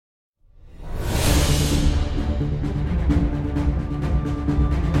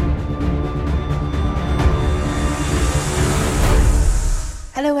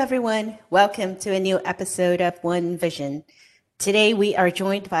Hello, everyone. Welcome to a new episode of One Vision. Today, we are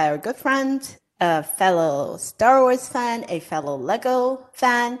joined by our good friend, a fellow Star Wars fan, a fellow Lego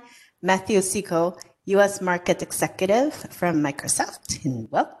fan, Matthew Seco, U.S. Market Executive from Microsoft. And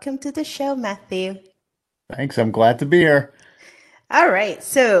welcome to the show, Matthew. Thanks. I'm glad to be here. All right.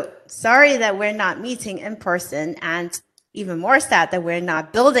 So, sorry that we're not meeting in person, and even more sad that we're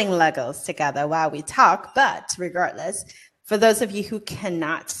not building Legos together while we talk. But regardless, for those of you who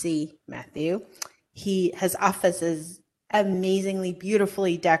cannot see Matthew, his office is amazingly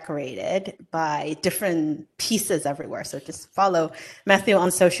beautifully decorated by different pieces everywhere. So just follow Matthew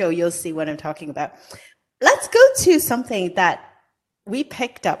on social. You'll see what I'm talking about. Let's go to something that we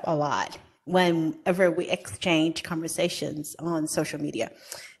picked up a lot whenever we exchange conversations on social media.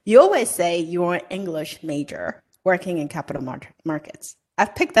 You always say you're an English major working in capital markets.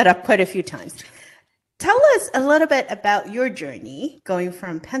 I've picked that up quite a few times. Tell us a little bit about your journey going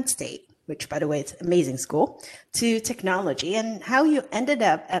from Penn State, which, by the way, is an amazing school, to technology, and how you ended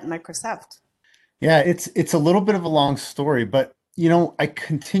up at Microsoft. Yeah, it's a little bit of a long story, but I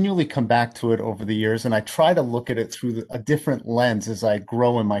continually come back to it over the years, and I try to look at it through a different lens as I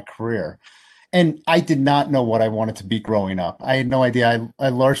grow in my career. And I did not know what I wanted to be growing up. I had no idea. I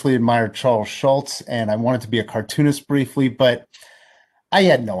largely admired Charles Schultz, and I wanted to be a cartoonist briefly, but I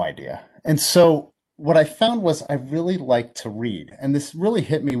had no idea. And so what I found was I really liked to read. And this really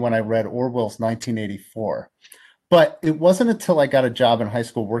hit me when I read Orwell's 1984. But it wasn't until I got a job in high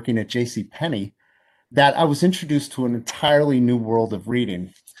school working at J.C. Penney that I was introduced to an entirely new world of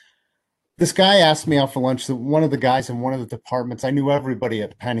reading. This guy asked me out for lunch. One of the guys in one of the departments, I knew everybody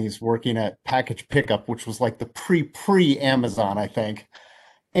at Penny's working at package pickup, which was like the pre Amazon, I think.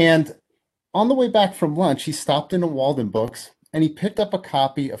 And on the way back from lunch, he stopped into Walden Books and he picked up a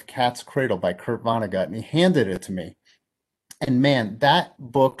copy of Cat's Cradle by Kurt Vonnegut and he handed it to me. And man, that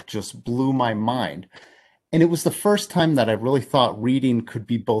book just blew my mind. And it was the first time that I really thought reading could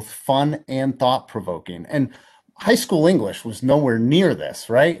be both fun and thought provoking. And high school English was nowhere near this,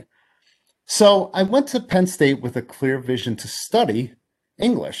 right? So I went to Penn State with a clear vision to study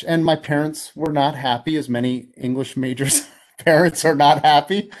English. And my parents were not happy, as many English majors parents are not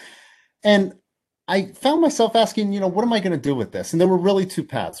happy. And I found myself asking, what am I going to do with this? And there were really two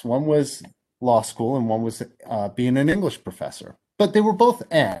paths. One was law school and one was being an English professor. But they were both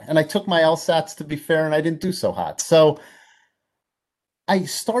And I took my LSATs to be fair, and I didn't do so hot. So I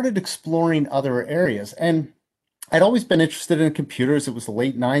started exploring other areas. And I'd always been interested in computers. It was the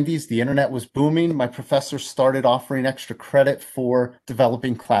late 90s. The internet was booming. My professor started offering extra credit for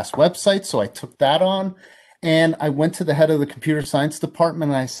developing class websites. So I took that on. And I went to the head of the computer science department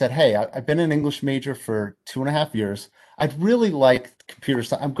and I said, hey, I've been an English major for 2.5 years. I'd really like computer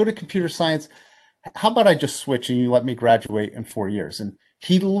science. I'm good at computer science. How about I just switch and you let me graduate in 4 years? And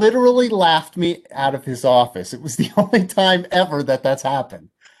he literally laughed me out of his office. It was the only time ever that that's happened.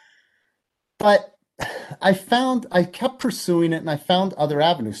 But I kept pursuing it and I found other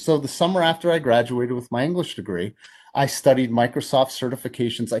avenues. So the summer after I graduated with my English degree, I studied Microsoft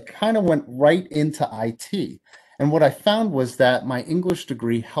certifications. I kind of went right into IT. And what I found was that my English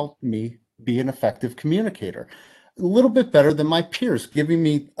degree helped me be an effective communicator, a little bit better than my peers, giving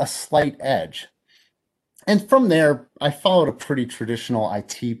me a slight edge. And from there, I followed a pretty traditional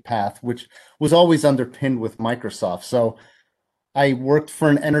IT path, which was always underpinned with Microsoft. So I worked for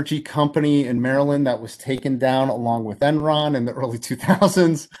an energy company in Maryland that was taken down along with Enron in the early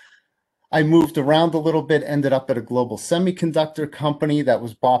 2000s. I moved around a little bit, ended up at a global semiconductor company that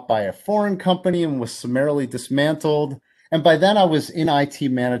was bought by a foreign company and was summarily dismantled. And by then I was in IT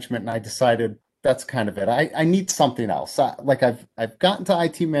management and I decided that's kind of it. I need something else. I've gotten to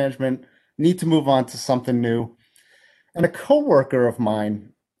IT management, need to move on to something new. And a coworker of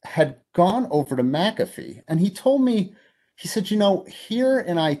mine had gone over to McAfee and he told me, he said, here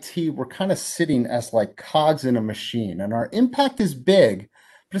in IT, we're kind of sitting as like cogs in a machine and our impact is big,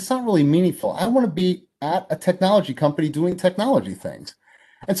 but it's not really meaningful. I want to be at a technology company doing technology things.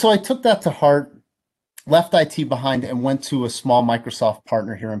 And so I took that to heart, left IT behind, and went to a small Microsoft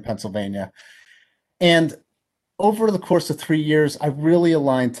partner here in Pennsylvania. And over the course of 3 years, I really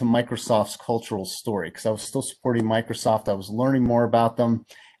aligned to Microsoft's cultural story because I was still supporting Microsoft. I was learning more about them.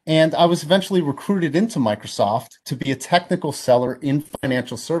 And I was eventually recruited into Microsoft to be a technical seller in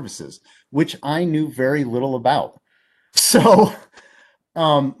financial services, which I knew very little about. So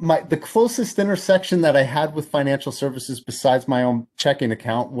the closest intersection that I had with financial services besides my own checking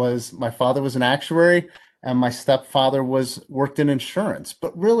account was my father was an actuary and my stepfather was worked in insurance,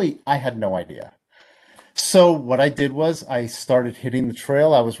 but really I had no idea. So what I did was I started hitting the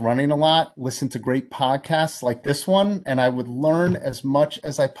trail. I was running a lot, listened to great podcasts like this one, and I would learn as much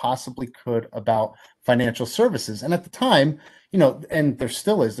as I possibly could about financial services. And at the time, and there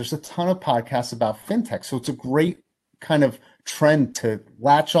still is, there's a ton of podcasts about fintech. So it's a great kind of trend to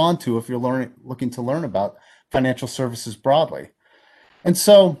latch onto if you're looking to learn about financial services broadly. And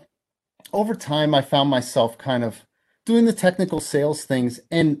so over time, I found myself kind of doing the technical sales things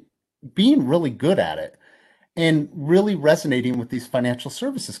and being really good at it and really resonating with these financial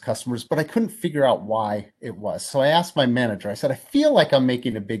services customers, but I couldn't figure out why it was. So I asked my manager, I said, I feel like I'm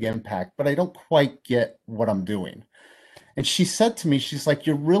making a big impact, but I don't quite get what I'm doing. And she said to me, she's like,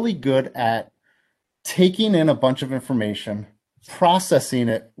 you're really good at taking in a bunch of information, processing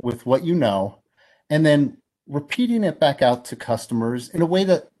it with what you know, and then repeating it back out to customers in a way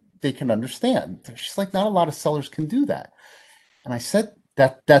that they can understand. She's like, not a lot of sellers can do that. And I said,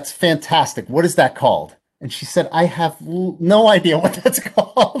 that's fantastic. What is that called? And she said, I have no idea what that's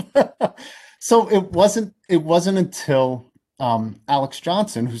called. So it wasn't until Alex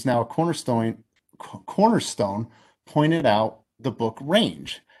Johnson, who's now a cornerstone, pointed out the book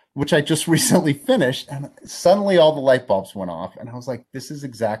Range, which I just recently finished, and suddenly all the light bulbs went off, and I was like, this is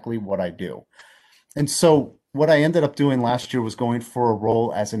exactly what I do. And so what I ended up doing last year was going for a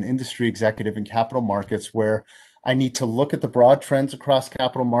role as an industry executive in capital markets where I need to look at the broad trends across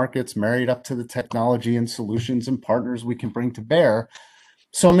capital markets, married up to the technology and solutions and partners we can bring to bear.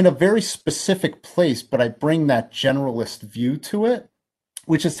 So I'm in a very specific place, but I bring that generalist view to it,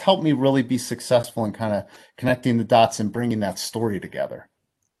 which has helped me really be successful in kind of connecting the dots and bringing that story together.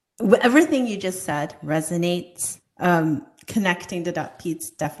 Everything you just said resonates. Connecting the dot piece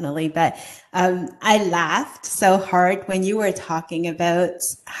definitely, but I laughed so hard when you were talking about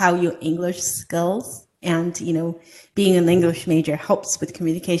how your English skills and being an English major helps with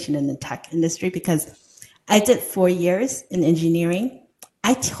communication in the tech industry, because I did 4 years in engineering.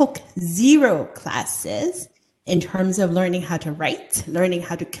 I took 0 classes in terms of learning how to write, learning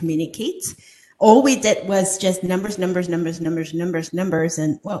how to communicate. All we did was just numbers,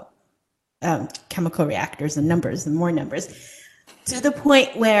 and chemical reactors and numbers and more numbers, to the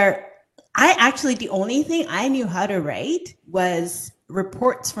point where the only thing I knew how to write was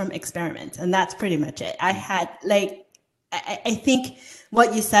reports from experiments. And that's pretty much it. I had I think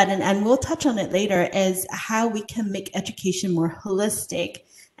what you said, and we'll touch on it later, is how we can make education more holistic,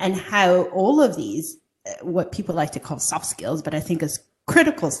 and how all of these, what people like to call soft skills, but I think is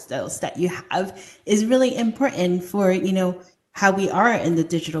critical skills that you have, is really important for, how we are in the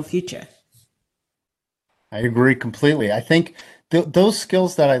digital future. I agree completely. I think those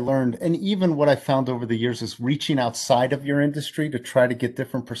skills that I learned, and even what I found over the years, is reaching outside of your industry to try to get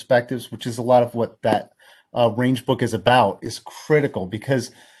different perspectives, which is a lot of what that Range book is about, is critical,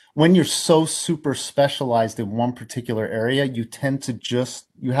 because when you're so super specialized in one particular area, you tend to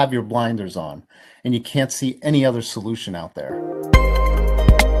you have your blinders on and you can't see any other solution out there.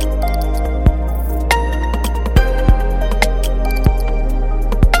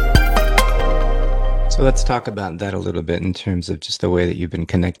 So let's talk about that a little bit in terms of just the way that you've been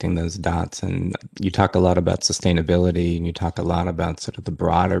connecting those dots. And you talk a lot about sustainability, and you talk a lot about sort of the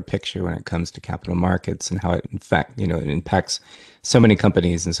broader picture when it comes to capital markets and how it, in fact, it impacts so many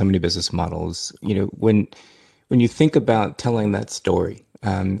companies and so many business models. When you think about telling that story,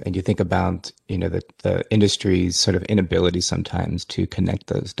 and you think about, the industry's sort of inability sometimes to connect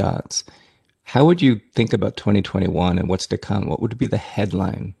those dots, how would you think about 2021 and what's to come? What would be the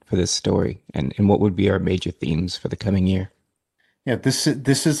headline for this story, and what would be our major themes for the coming year? Yeah, this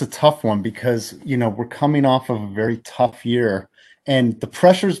is a tough one because, we're coming off of a very tough year and the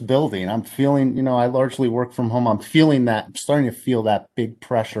pressure's building. I'm feeling, I largely work from home. I'm feeling that, I'm starting to feel that big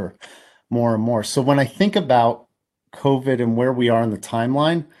pressure more and more. So when I think about COVID and where we are in the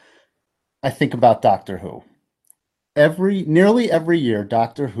timeline, I think about Doctor Who. Nearly every year,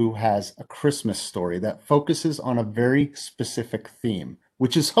 Doctor Who has a Christmas story that focuses on a very specific theme,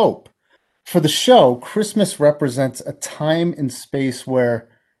 which is hope. For the show, Christmas represents a time and space where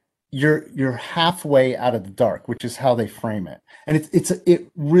you're halfway out of the dark, which is how they frame it. And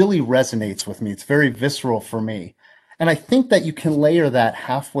it really resonates with me. It's very visceral for me. And I think that you can layer that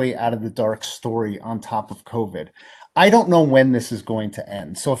halfway out of the dark story on top of COVID. I don't know when this is going to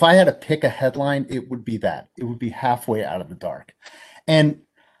end. So if I had to pick a headline, it would be that. It would be halfway out of the dark. And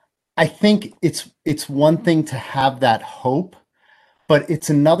I think it's one thing to have that hope, but it's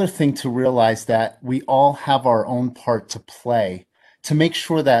another thing to realize that we all have our own part to play to make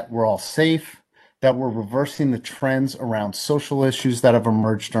sure that we're all safe, that we're reversing the trends around social issues that have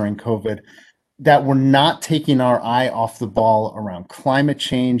emerged during COVID. that we're not taking our eye off the ball around climate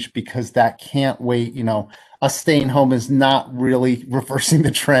change, because that can't wait. Us staying home is not really reversing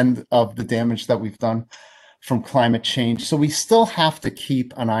the trend of the damage that we've done from climate change. So we still have to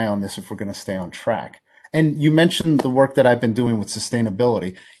keep an eye on this if we're going to stay on track. And you mentioned the work that I've been doing with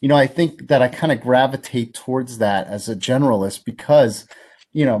sustainability. I think that I kind of gravitate towards that as a generalist because,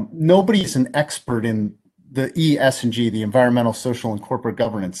 nobody's an expert in the E, S, and G, the environmental, social, and corporate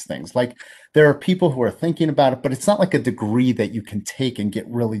governance things. Like, there are people who are thinking about it, but it's not like a degree that you can take and get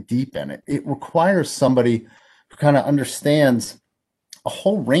really deep in it. It requires somebody who kind of understands a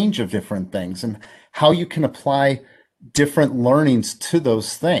whole range of different things and how you can apply different learnings to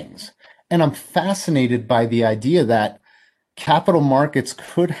those things. And I'm fascinated by the idea that capital markets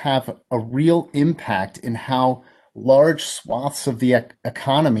could have a real impact in how large swaths of the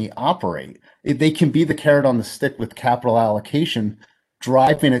economy operate. They can be the carrot on the stick with capital allocation,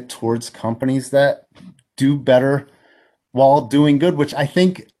 driving it towards companies that do better while doing good, which I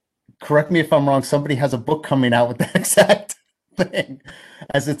think, correct me if I'm wrong, somebody has a book coming out with that exact thing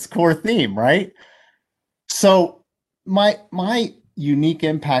as its core theme, right? So my unique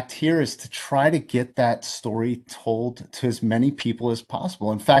impact here is to try to get that story told to as many people as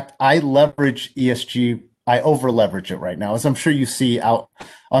possible. In fact, I leverage ESG. I over leverage it right now, as I'm sure you see out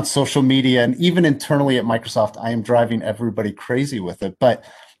on social media and even internally at Microsoft. I am driving everybody crazy with it. But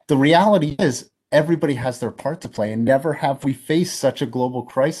the reality is everybody has their part to play, and never have we faced such a global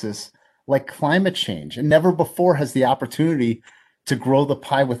crisis like climate change. And never before has the opportunity to grow the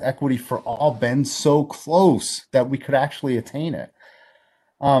pie with equity for all been so close that we could actually attain it.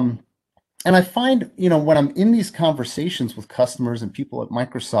 And I find, when I'm in these conversations with customers and people at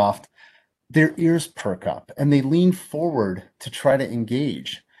Microsoft, their ears perk up and they lean forward to try to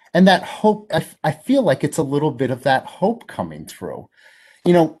engage. And that hope, I feel like it's a little bit of that hope coming through.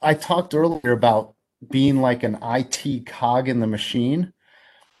 I talked earlier about being like an IT cog in the machine.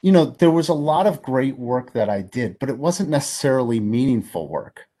 There was a lot of great work that I did, but it wasn't necessarily meaningful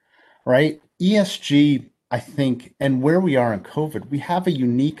work, right? ESG, I think, and where we are in COVID, we have a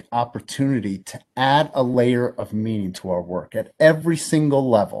unique opportunity to add a layer of meaning to our work at every single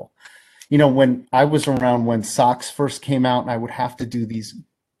level. When I was around when SOX first came out, and I would have to do these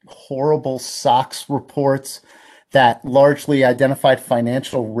horrible SOX reports that largely identified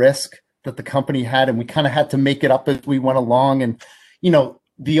financial risk that the company had, and we kind of had to make it up as we went along. And,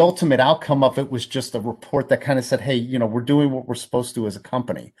 the ultimate outcome of it was just a report that kind of said, hey, we're doing what we're supposed to as a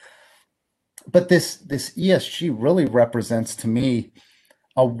company. But this ESG really represents to me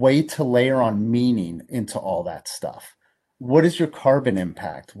a way to layer on meaning into all that stuff. What is your carbon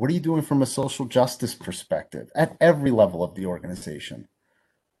impact? What are you doing from a social justice perspective at every level of the organization?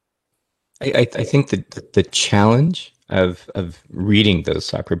 I think that the challenge of reading those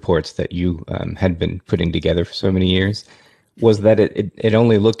SOC reports that you had been putting together for so many years was that it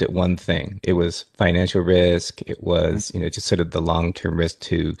only looked at one thing. It was financial risk. It was, just sort of the long-term risk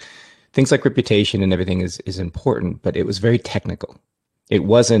to things like reputation and everything is important, but it was very technical. It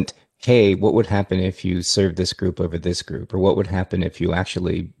wasn't, hey, what would happen if you served this group over this group? Or what would happen if you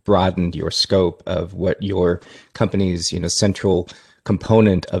actually broadened your scope of what your company's, central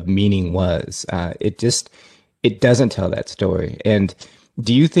component of meaning was? It doesn't tell that story. And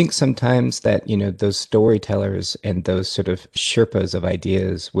do you think sometimes that, those storytellers and those sort of Sherpas of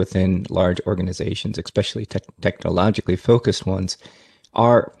ideas within large organizations, especially technologically focused ones,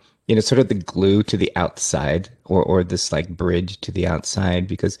 are, sort of the glue to the outside or this like bridge to the outside?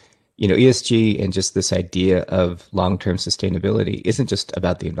 Because, ESG and just this idea of long-term sustainability isn't just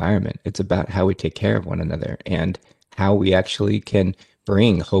about the environment. It's about how we take care of one another and how we actually can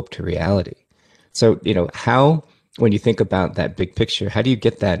bring hope to reality. So, how, when you think about that big picture, how do you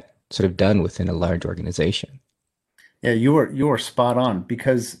get that sort of done within a large organization? Yeah, you are spot on,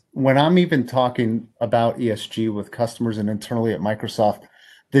 because when I'm even talking about ESG with customers and internally at Microsoft,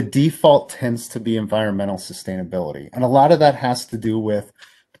 the default tends to be environmental sustainability. And a lot of that has to do with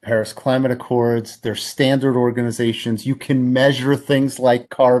the Paris Climate Accords, their standard organizations. You can measure things like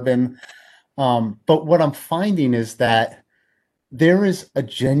carbon. But what I'm finding is that there is a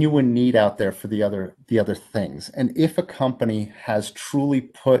genuine need out there for the other things. And if a company has truly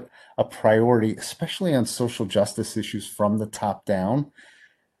put a priority, especially on social justice issues from the top down,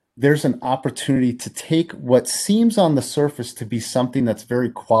 there's an opportunity to take what seems on the surface to be something that's very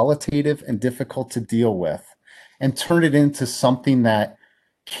qualitative and difficult to deal with and turn it into something that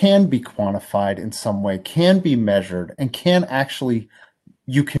can be quantified in some way, can be measured, and can actually,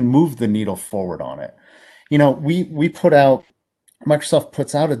 you can move the needle forward on it. We put out Microsoft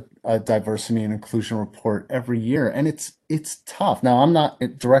puts out a diversity and inclusion report every year, and it's tough. Now, I'm not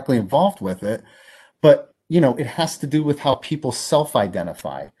directly involved with it, but it has to do with how people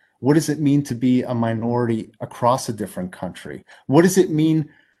self-identify. What does it mean to be a minority across a different country? What does it mean?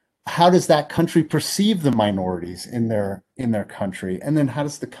 How does that country perceive the minorities in their country? And then how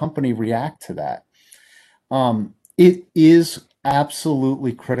does the company react to that? It is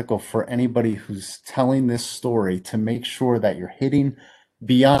absolutely critical for anybody who's telling this story to make sure that you're hitting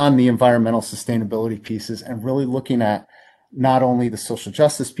beyond the environmental sustainability pieces and really looking at not only the social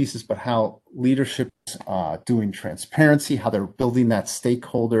justice pieces, but how leadership is doing transparency, how they're building that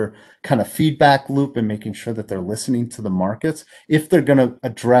stakeholder kind of feedback loop and making sure that they're listening to the markets if they're going to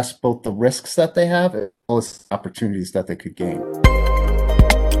address both the risks that they have as well as opportunities that they could gain.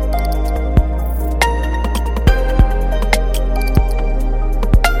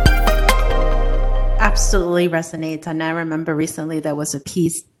 Absolutely resonates. And I remember recently there was a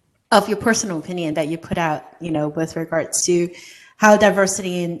piece of your personal opinion that you put out, with regards to how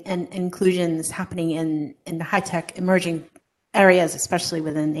diversity and inclusion is happening in the high tech emerging areas, especially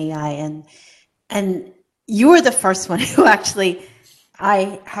within AI. And you were the first one who actually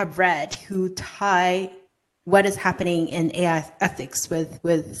I have read who tie what is happening in AI ethics with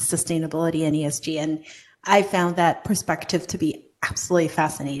sustainability and ESG. And I found that perspective to be absolutely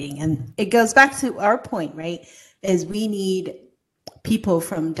fascinating. And it goes back to our point, right? Is we need people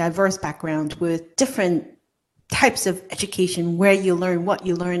from diverse backgrounds with different types of education, where you learn, what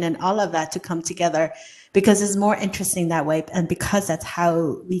you learn, and all of that to come together, because it's more interesting that way. And because that's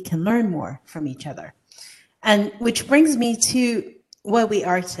how we can learn more from each other. And which brings me to where we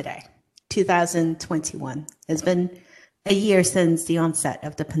are today. 2021 has been a year since the onset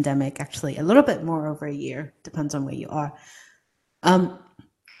of the pandemic, actually a little bit more over a year, depends on where you are.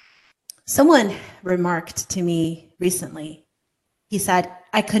 Someone remarked to me recently, he said,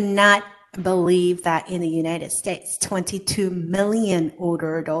 I could not believe that in the United States, 22 million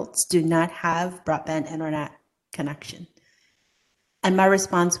older adults do not have broadband internet connection. And my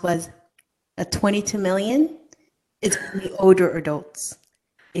response was, 22 million is only older adults.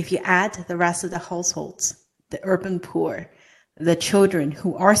 If you add the rest of the households, the urban poor, the children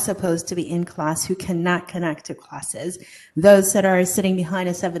who are supposed to be in class who cannot connect to classes, those that are sitting behind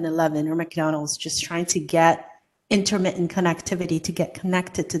a 7-Eleven or McDonald's just trying to get intermittent connectivity to get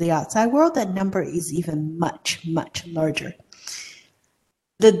connected to the outside world, that number is even much, much larger.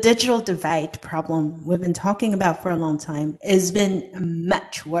 The digital divide problem we've been talking about for a long time has been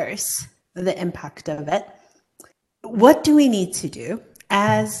much worse, the impact of it. What do we need to do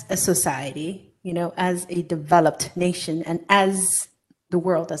as a society, as a developed nation and as the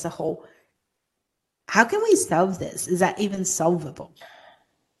world as a whole? How can we solve this? Is that even solvable?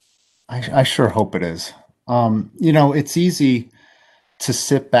 I sure hope it is. It's easy to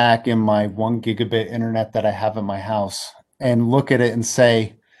sit back in my 1 gigabit internet that I have in my house and look at it and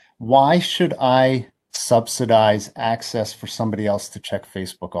say, why should I subsidize access for somebody else to check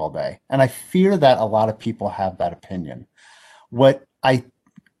Facebook all day? And I fear that a lot of people have that opinion. What I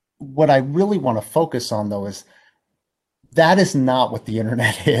really want to focus on, though, is that is not what the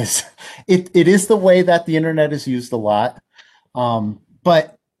internet is. It is the way that the internet is used a lot,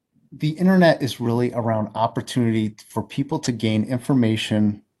 but the internet is really around opportunity for people to gain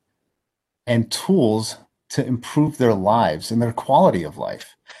information and tools to improve their lives and their quality of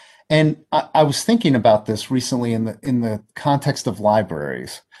life. And I was thinking about this recently in the context of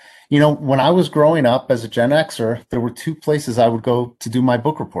libraries. When I was growing up as a Gen Xer, there were 2 places I would go to do my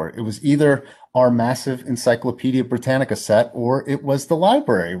book report. It was either our massive Encyclopedia Britannica set or it was the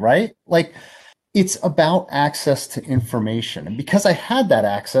library, right? Like, it's about access to information. And because I had that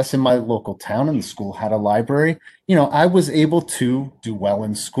access in my local town and the school had a library, I was able to do well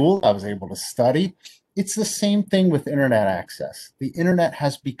in school. I was able to study. It's the same thing with internet access. The internet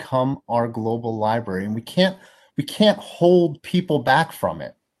has become our global library, and we can't hold people back from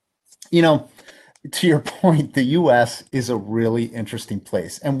it. To your point, the US is a really interesting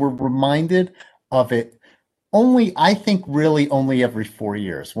place, and we're reminded of it I think really only every 4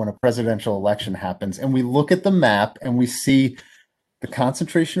 years when a presidential election happens, and we look at the map and we see the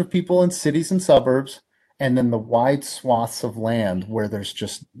concentration of people in cities and suburbs, and then the wide swaths of land where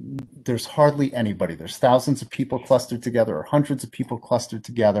there's hardly anybody. There's thousands of people clustered together or hundreds of people clustered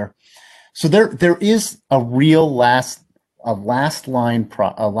together. So there is a real last line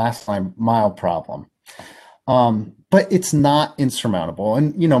mile problem. But it's not insurmountable.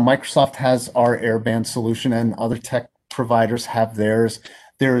 And, Microsoft has our Airband solution and other tech providers have theirs.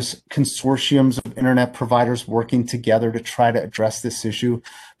 There's consortiums of internet providers working together to try to address this issue.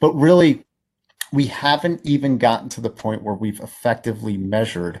 But really, we haven't even gotten to the point where we've effectively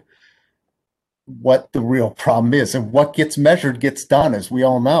measured what the real problem is, and what gets measured gets done, as we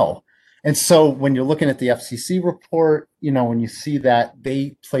all know. And so when you're looking at the FCC report, when you see that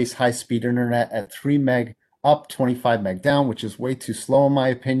they place high speed internet at 3 meg up, 25 meg down, which is way too slow in my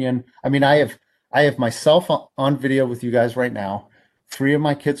opinion. I mean, I have myself on video with you guys right now. 3 of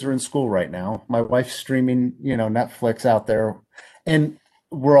my kids are in school right now. My wife's streaming, Netflix out there, and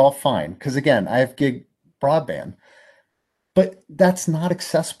we're all fine because, again, I have gig broadband. But that's not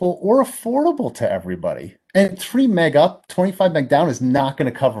accessible or affordable to everybody. And 3 meg up, 25 meg down is not going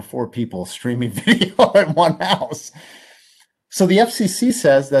to cover 4 people streaming video at one house. So the FCC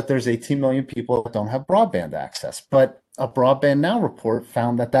says that there's 18 million people that don't have broadband access, but a Broadband Now report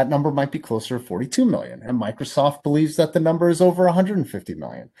found that that number might be closer to 42 million, and Microsoft believes that the number is over 150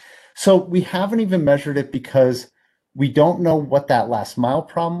 million. So we haven't even measured it because we don't know what that last mile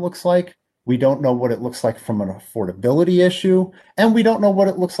problem looks like. We don't know what it looks like from an affordability issue, and we don't know what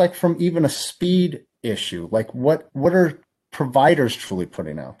it looks like from even a speed issue. Like what are providers truly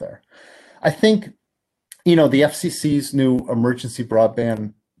putting out there? I think, the FCC's new emergency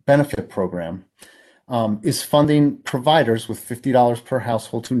broadband benefit program is funding providers with $50 per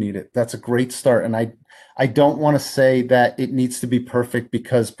household who need it. That's a great start. And I don't want to say that it needs to be perfect,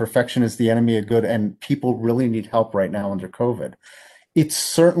 because perfection is the enemy of good, and people really need help right now under COVID. It's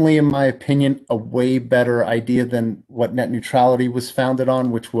certainly, in my opinion, a way better idea than what net neutrality was founded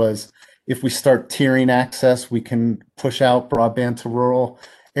on, which was, if we start tiering access, we can push out broadband to rural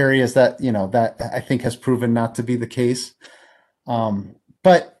areas. That I think has proven not to be the case.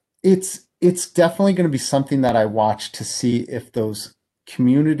 But it's definitely going to be something that I watch to see if those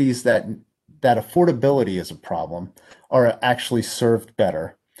communities that affordability is a problem are actually served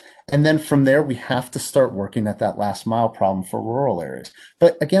better. And then from there, we have to start working at that last mile problem for rural areas.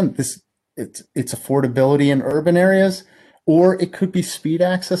 But again, it's affordability in urban areas, or it could be speed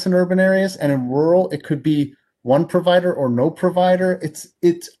access in urban areas, and in rural, it could be one provider or no provider.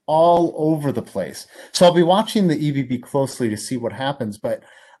 It's all over the place. So I'll be watching the EBB closely to see what happens. But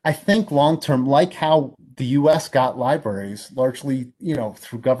I think long term, like how the US got libraries largely,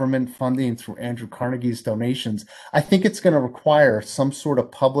 through government funding, through Andrew Carnegie's donations, I think it's going to require some sort of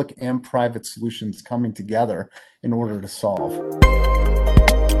public and private solutions coming together in order to solve.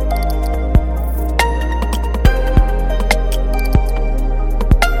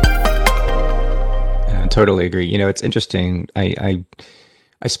 I totally agree. It's interesting. I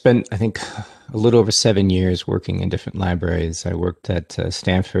spent, I think, a little over 7 years working in different libraries. I worked at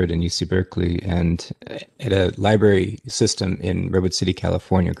Stanford and UC Berkeley, and at a library system in Redwood City,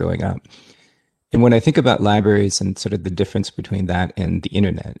 California, growing up. And when I think about libraries and sort of the difference between that and the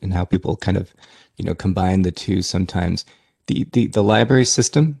internet, and how people kind of, combine the two sometimes, the library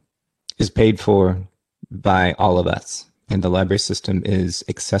system is paid for by all of us, and the library system is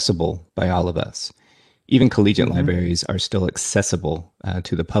accessible by all of us. Even collegiate libraries are still accessible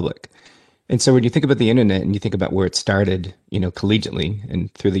to the public. And so when you think about the internet and you think about where it started, collegiately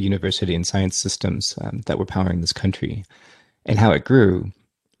and through the university and science systems that were powering this country, and how it grew,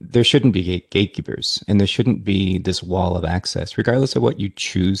 there shouldn't be gatekeepers, and there shouldn't be this wall of access, regardless of what you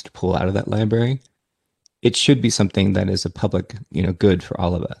choose to pull out of that library. It should be something that is a public, good for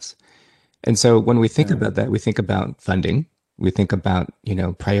all of us. And so when we think about that, we think about funding, we think about,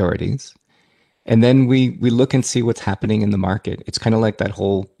 priorities. And then we look and see what's happening in the market. It's kind of like that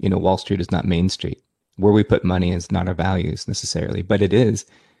whole, Wall Street is not Main Street. Where we put money is not our values necessarily, but it is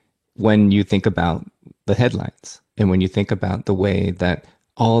when you think about the headlines, and when you think about the way that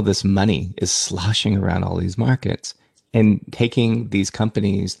all this money is sloshing around all these markets and taking these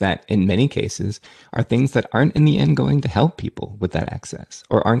companies that in many cases are things that aren't in the end going to help people with that access,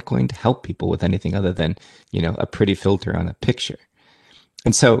 or aren't going to help people with anything other than, a pretty filter on a picture.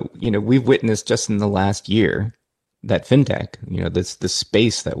 And so, we've witnessed just in the last year that fintech, this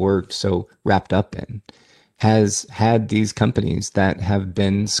space that we're so wrapped up in, has had these companies that have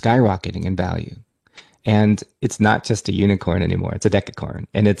been skyrocketing in value. And it's not just a unicorn anymore, it's a decacorn.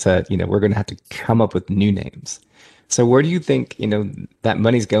 And it's we're going to have to come up with new names. So where do you think, that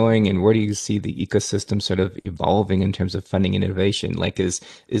money's going, and where do you see the ecosystem sort of evolving in terms of funding and innovation? Like, is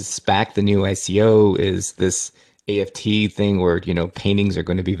SPAC the new ICO? Is this AFT thing where, paintings are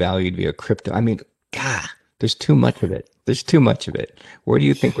going to be valued via crypto? I mean, God, there's too much of it. There's too much of it. Where do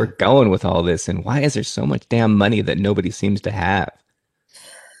you think we're going with all this? And why is there so much damn money that nobody seems to have?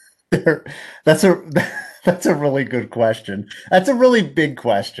 That's a really good question. That's a really big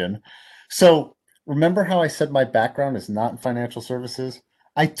question. So remember how I said my background is not in financial services?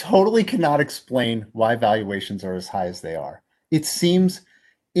 I totally cannot explain why valuations are as high as they are. It seems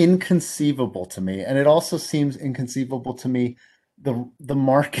inconceivable to me. And it also seems inconceivable to me the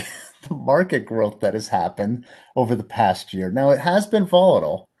market the market growth that has happened over the past year. Now it has been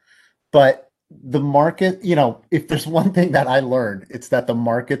volatile, but the market, if there's one thing that I learned, it's that the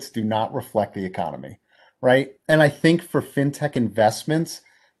markets do not reflect the economy, right? And I think for fintech investments,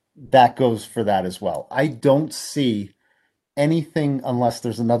 that goes for that as well. I don't see anything unless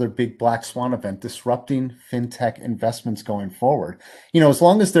there's another big black swan event disrupting fintech investments going forward. As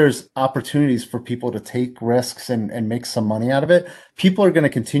long as there's opportunities for people to take risks and make some money out of it, people are going to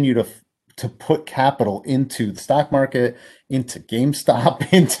continue to put capital into the stock market, into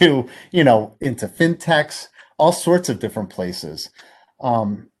GameStop, into fintechs, all sorts of different places.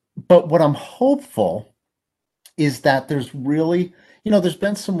 But what I'm hopeful is that there's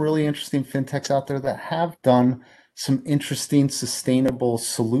been some really interesting fintechs out there that have done some interesting sustainable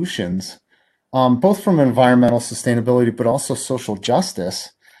solutions, both from environmental sustainability, but also social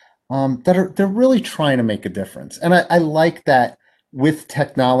justice, they're really trying to make a difference. And I like that with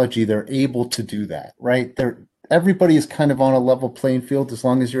technology, they're able to do that, right? Everybody is kind of on a level playing field as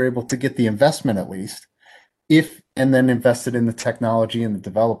long as you're able to get the investment at least, and then invest it in the technology and the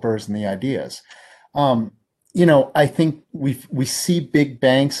developers and the ideas. I think we see big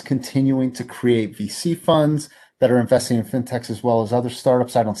banks continuing to create VC funds that are investing in fintechs as well as other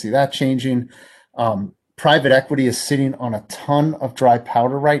startups. I don't see that changing. Private equity is sitting on a ton of dry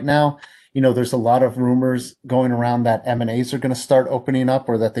powder right now. There's a lot of rumors going around that M&As are going to start opening up,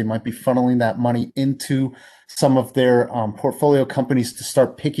 or that they might be funneling that money into some of their portfolio companies to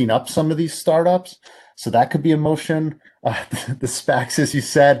start picking up some of these startups. So that could be a motion. The SPACs, as you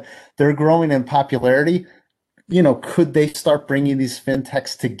said, they're growing in popularity. Could they start bringing these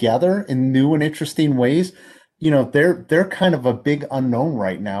fintechs together in new and interesting ways? They're kind of a big unknown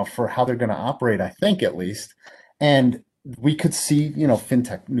right now for how they're going to operate, I think, at least. And we could see, new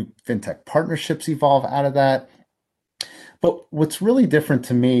fintech partnerships evolve out of that. But what's really different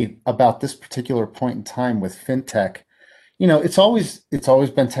to me about this particular point in time with fintech, it's always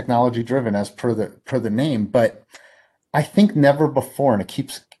been technology driven as per the name, but I think never before, and it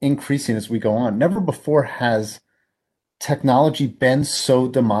keeps increasing as we go on, never before has technology been so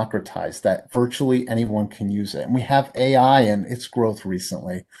democratized that virtually anyone can use it. And we have AI and its growth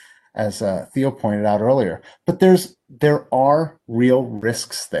recently, as Theo pointed out earlier. But there are real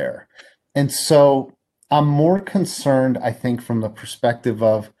risks there. And so I'm more concerned, I think, from the perspective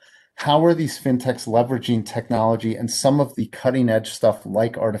of how are these fintechs leveraging technology and some of the cutting edge stuff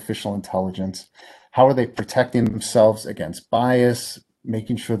like artificial intelligence? How are they protecting themselves against bias,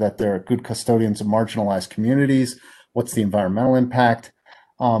 making sure that they're good custodians of marginalized communities? What's the environmental impact?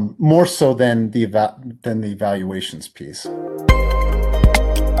 More so than the evaluations piece.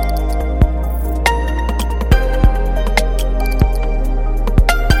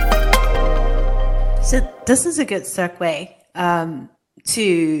 So this is a good segue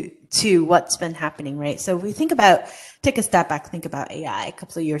to what's been happening, right? So if we take a step back, think about AI. A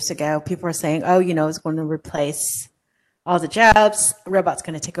couple of years ago, people were saying, it's going to replace all the jobs, robots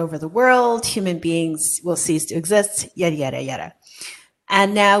going to take over the world, human beings will cease to exist, yada, yada, yada.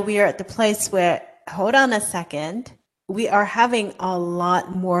 And now we are at the place where, hold on a second, we are having a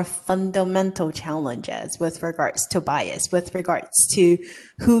lot more fundamental challenges with regards to bias, with regards to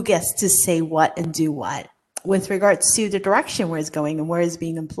who gets to say what and do what, with regards to the direction where it's going and where it's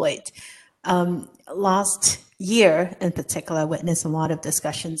being employed. Last year, in particular, I witnessed a lot of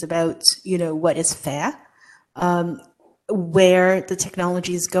discussions about, what is fair, where the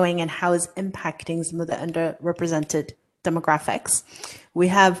technology is going and how it's impacting some of the underrepresented demographics. We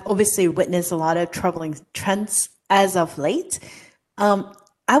have obviously witnessed a lot of troubling trends as of late.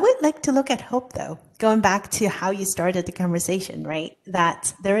 I would like to look at hope, though, going back to how you started the conversation, right?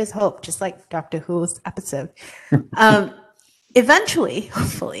 That there is hope, just like Doctor Who's episode. Eventually,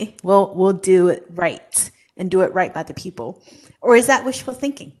 hopefully, we'll do it right and do it right by the people. Or is that wishful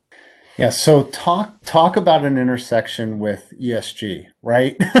thinking? Yeah, so talk about an intersection with ESG,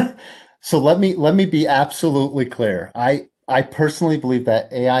 right? So let me be absolutely clear. I personally believe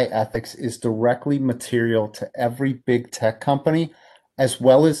that AI ethics is directly material to every big tech company, as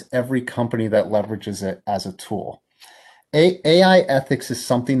well as every company that leverages it as a tool. AI ethics is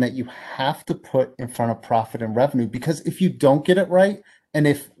something that you have to put in front of profit and revenue, because if you don't get it right, and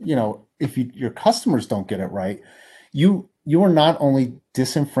if your customers don't get it right, you are not only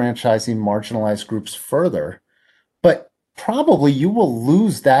disenfranchising marginalized groups further, but probably you will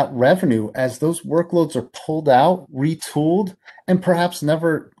lose that revenue as those workloads are pulled out, retooled, and perhaps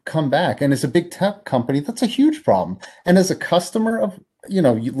never come back. And as a big tech company, that's a huge problem. And as a customer of, you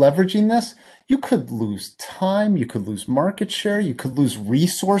leveraging this, you could lose time, you could lose market share, you could lose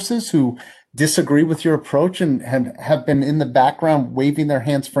resources who disagree with your approach and have been in the background waving their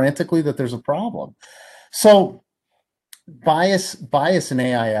hands frantically that there's a problem. So bias and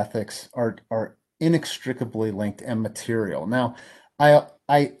AI ethics are inextricably linked and material. Now,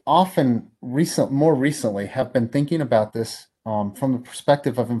 I often more recently have been thinking about this from the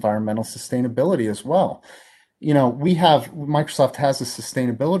perspective of environmental sustainability as well. Microsoft has a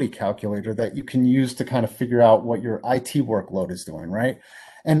sustainability calculator that you can use to kind of figure out what your IT workload is doing, right?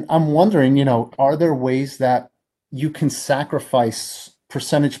 And I'm wondering, are there ways that you can sacrifice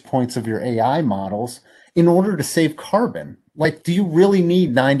percentage points of your AI models in order to save carbon? Like, do you really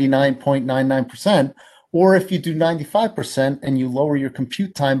need 99.99%? Or if you do 95% and you lower your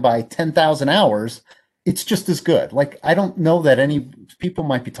compute time by 10,000 hours, it's just as good. Like, I don't know that any people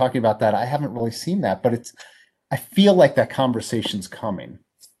might be talking about that. I haven't really seen that, but I feel like that conversation's coming.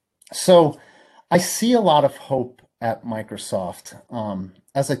 So I see a lot of hope at Microsoft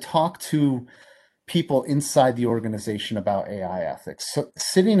as I talk to people inside the organization about AI ethics. So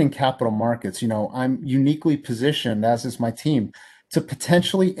sitting in capital markets, I'm uniquely positioned, as is my team, to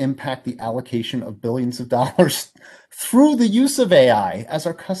potentially impact the allocation of billions of dollars through the use of AI as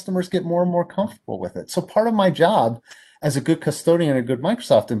our customers get more and more comfortable with it. So part of my job as a good custodian and a good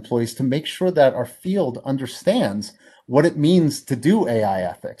Microsoft employee is to make sure that our field understands what it means to do AI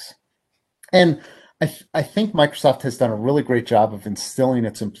ethics. And I think Microsoft has done a really great job of instilling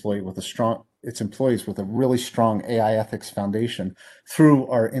its employees with a really strong AI ethics foundation through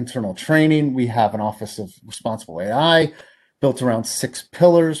our internal training. We have an Office of Responsible AI built around 6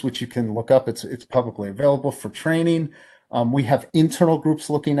 pillars, which you can look up. It's publicly available for training. We have internal groups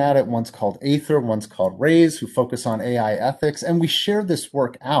looking at it. One's called Aether, one's called Raise, who focus on AI ethics, and we share this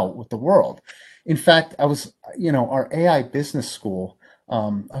work out with the world. In fact, our AI business school.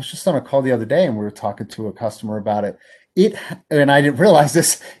 I was just on a call the other day, and we were talking to a customer about it. And I didn't realize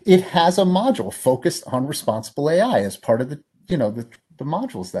this. It has a module focused on responsible AI as part of the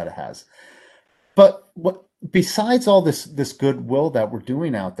modules that it has. But besides all this goodwill that we're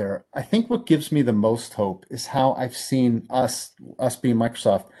doing out there, I think what gives me the most hope is how I've seen us being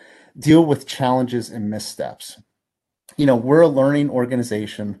Microsoft deal with challenges and missteps. We're a learning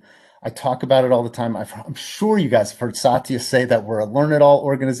organization. I talk about it all the time. I'm sure you guys have heard Satya say that we're a learn it all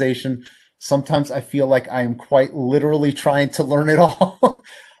organization. Sometimes I feel like I am quite literally trying to learn it all.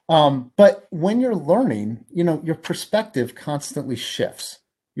 But when you're learning, your perspective constantly shifts.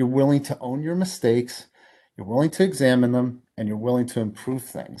 You're willing to own your mistakes, you're willing to examine them, and you're willing to improve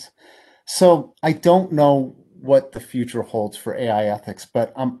things. So I don't know what the future holds for AI ethics,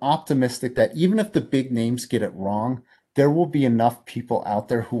 but I'm optimistic that even if the big names get it wrong, there will be enough people out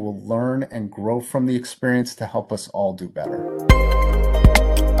there who will learn and grow from the experience to help us all do better.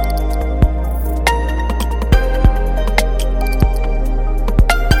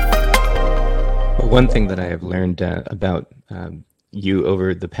 Well, one thing that I have learned about you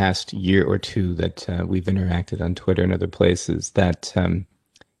over the past year or two that we've interacted on Twitter and other places, that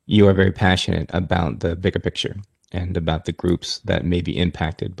you are very passionate about the bigger picture and about the groups that may be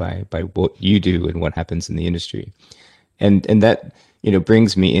impacted by what you do and what happens in the industry. And that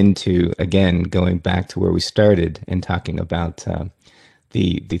brings me into, again, going back to where we started and talking about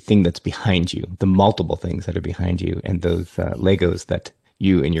the thing that's behind you, the multiple things that are behind you, and those Legos that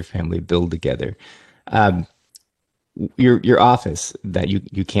you and your family build together. Your office that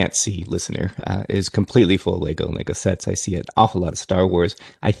you can't see, listener, is completely full of Lego and Lego sets. I see an awful lot of Star Wars.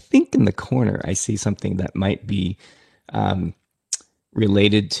 I think in the corner I see something that might be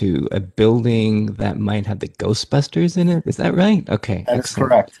related to a building that might have the Ghostbusters in it. Is that right? Okay, That is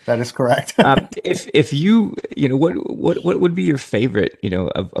correct. That is correct. If you what would be your favorite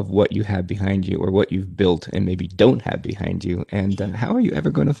of what you have behind you, or what you've built and maybe don't have behind you, and how are you ever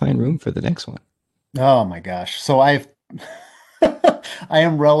going to find room for the next one? Oh my gosh. So I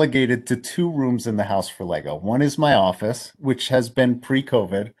am relegated to 2 rooms in the house for Lego. One is my office, which has been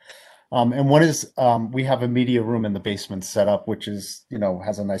pre-COVID. And one is we have a media room in the basement set up, which is,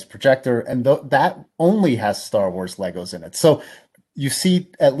 has a nice projector, and that only has Star Wars Legos in it. So you see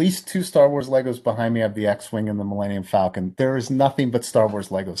at least 2 Star Wars Legos behind me. I have the X-Wing and the Millennium Falcon. There is nothing but Star Wars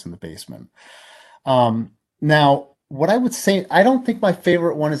Legos in the basement. Now, what I would say, I don't think my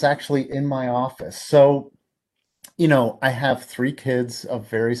favorite one is actually in my office. So, I have 3 kids of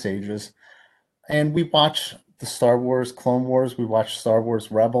various ages, and we watch the Star Wars Clone Wars. We watch Star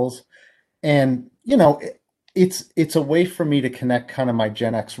Wars Rebels. And, it's a way for me to connect kind of my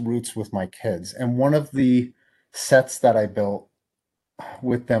Gen X roots with my kids. And one of the sets that I built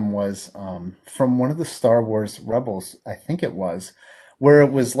with them was from one of the Star Wars Rebels, I think it was, where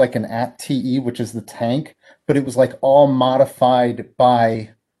it was like an AT-TE, which is the tank, but it was like all modified by,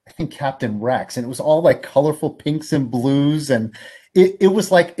 I think, Captain Rex. And it was all like colorful pinks and blues. And it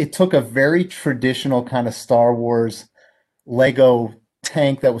was like it took a very traditional kind of Star Wars Lego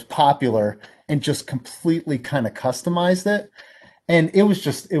tank that was popular and just completely kind of customized it. And it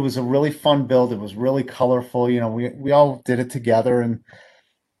was a really fun build. It was really colorful. You know, we all did it together, and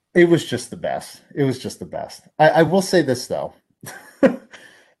it was just the best. It was just the best. I will say this though.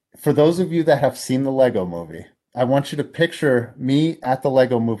 For those of you that have seen the Lego movie, I want you to picture me at the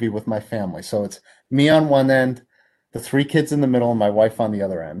Lego movie with my family. So it's me on one end, the three kids in the middle, and my wife on the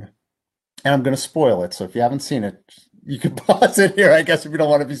other end. And I'm going to spoil it. So if you haven't seen it, you can pause it here, I guess, if you don't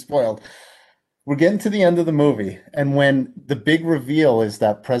want to be spoiled. We're getting to the end of the movie, and when the big reveal is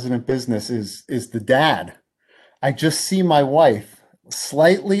that President Business is the dad, I just see my wife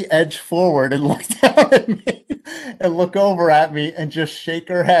slightly edge forward and look down at me and look over at me and just shake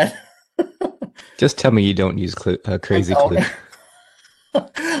her head. Just tell me you don't use crazy glue.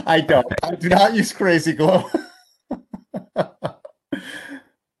 I don't. I do not use crazy glue.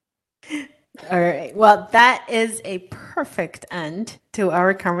 All right. Well, that is a perfect end to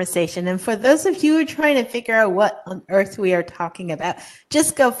our conversation. And for those of you who are trying to figure out what on earth we are talking about,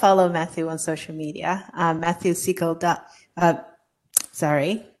 just go follow Matthew on social media. Matthew Siegel.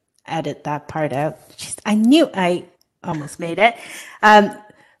 Sorry, edit that part out. Jeez, I knew I almost made it.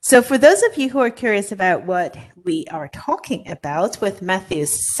 So for those of you who are curious about what we are talking about with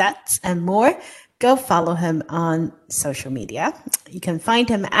Matthew's sets and more, go follow him on social media. You can find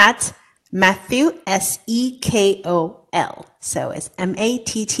him at Matthew Sekol. So it's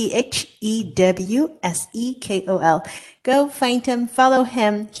MATTHEWSEKOL. Go find him, follow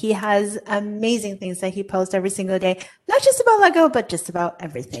him. He has amazing things that he posts every single day, not just about Lego, but just about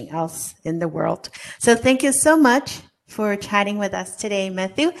everything else in the world. So thank you so much for chatting with us today,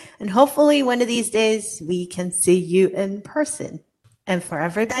 Matthew. And hopefully one of these days we can see you in person. And for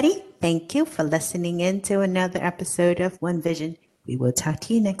everybody, thank you for listening in to another episode of One Vision. We will talk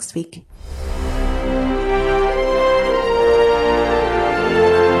to you next week.